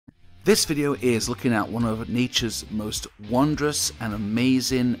This video is looking at one of nature's most wondrous and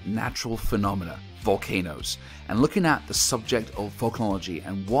amazing natural phenomena, volcanoes, and looking at the subject of volcanology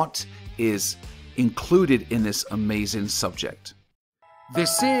and what is included in this amazing subject.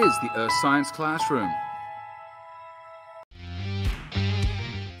 This is the Earth Science Classroom.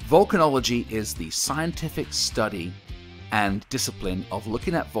 Volcanology is the scientific study and discipline of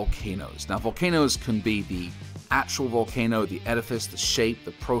looking at volcanoes. Now, volcanoes can be the actual volcano, the edifice, the shape,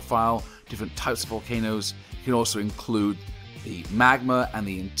 the profile, different types of volcanoes. It can also include the magma and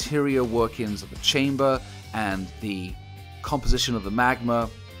the interior workings of the chamber and the composition of the magma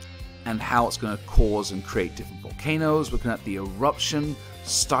and how it's going to cause and create different volcanoes. We're looking at the eruption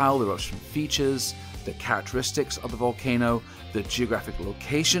style, the eruption features, the characteristics of the volcano, the geographic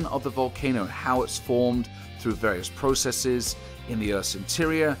location of the volcano and how it's formed through various processes in the Earth's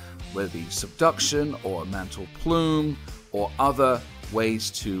interior, whether it be subduction or a mantle plume or other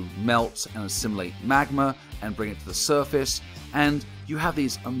ways to melt and assimilate magma and bring it to the surface. And you have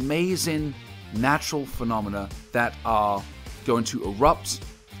these amazing natural phenomena that are going to erupt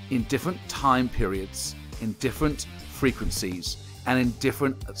in different time periods, in different frequencies, and in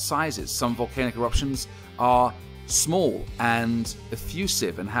different sizes. Some volcanic eruptions are small and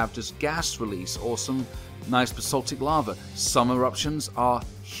effusive and have just gas release or some nice basaltic lava. Some eruptions are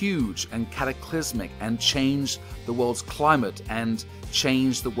huge and cataclysmic and change the world's climate and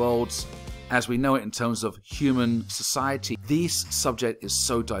change the world's as we know it in terms of human society. This subject is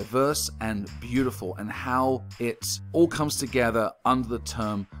so diverse and beautiful, and how it all comes together under the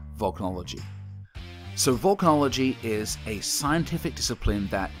term volcanology. So volcanology is a scientific discipline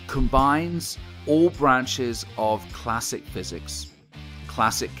that combines all branches of classic physics,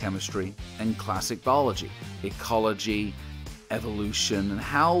 classic chemistry, and classic biology, ecology, evolution, and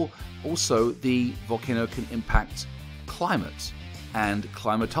how also the volcano can impact climate and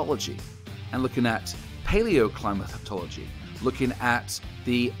climatology, and looking at paleoclimatology, looking at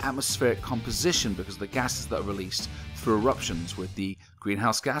the atmospheric composition because of the gases that are released through eruptions, with the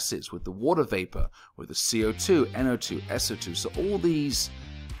greenhouse gases, with the water vapor, with the CO2, NO2, SO2. So all these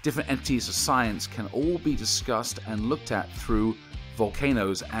different entities of science can all be discussed and looked at through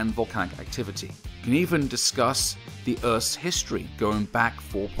volcanoes and volcanic activity. You can even discuss the Earth's history going back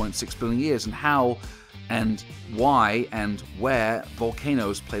 4.6 billion years and how and why and where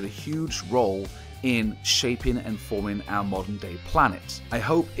volcanoes played a huge role in shaping and forming our modern day planet. I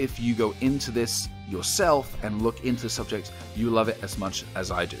hope if you go into this yourself and look into the subject, you love it as much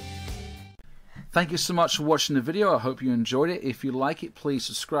as I do. Thank you so much for watching the video. I hope you enjoyed it. If you like it, please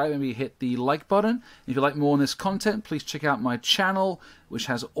subscribe and maybe hit the like button. If you like more on this content, please check out my channel, which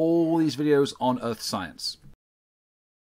has all these videos on Earth science.